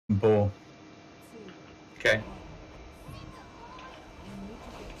Bull. Okay.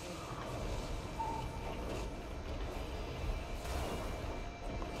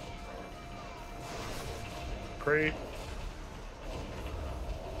 Great.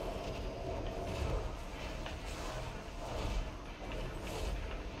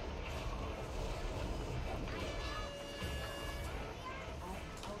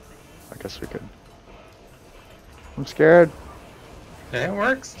 I guess we could. I'm scared. Yeah, it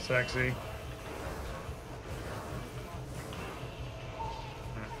works. Sexy.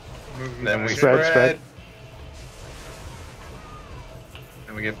 Then we Spread, spread. spread.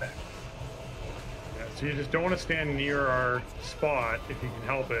 Then we get back. Yeah, so you just don't want to stand near our spot if you can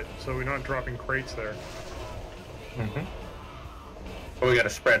help it, so we're not dropping crates there. Mm-hmm. But we got to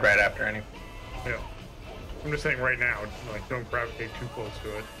spread right after anyway. Yeah. I'm just saying right now, like, don't gravitate too close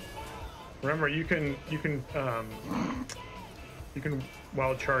to it. Remember, you can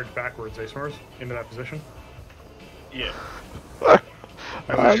wild charge backwards, Smars, into that position. Yeah.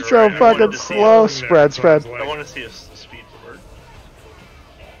 I'm so fucking slow. Spread, spread. I want to see a speed forward.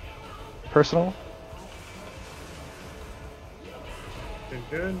 Personal. Did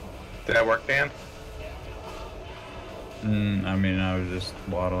good. Did that work, Dan? I mean, I was just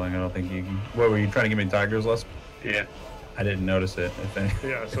waddling. I don't think you can. What were you trying to give me Tiger's list? Yeah. I didn't notice it. If any.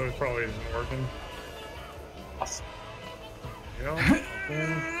 Yeah, so it probably isn't working. Awesome. You know?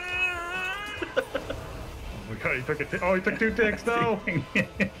 Oh my god, he took it. Oh, he took 2 ticks. No.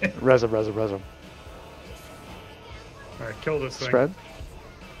 Res him, res him, res him. All right, kill this thing. Spread.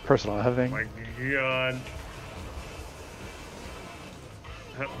 Personal. Having. My god.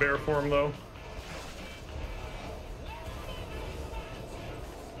 Bear form though.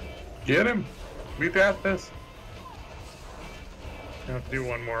 Get him. We got this. We're gonna have to do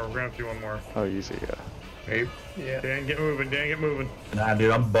one more. We're gonna have to do one more. Oh, easy. Yeah. Maybe. Yeah. Dan, get moving. Dan, get moving. Nah,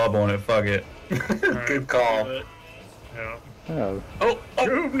 dude, I'm bubbling it. Fuck it. Right. Good call. Yeah. Oh. Oh,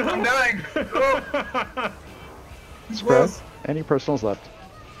 Ooh, no. I'm dying. Oh. Spread. Any personals left?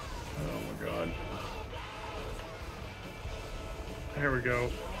 Oh my god. There we go.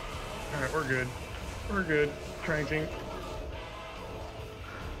 Alright, we're good. We're good. Tranking.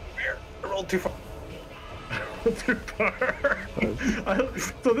 I rolled too far. Too far.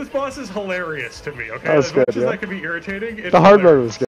 So this boss is hilarious to me, okay? That was As much good, as yeah. that could be irritating, it's The hard mode hilarious. was good.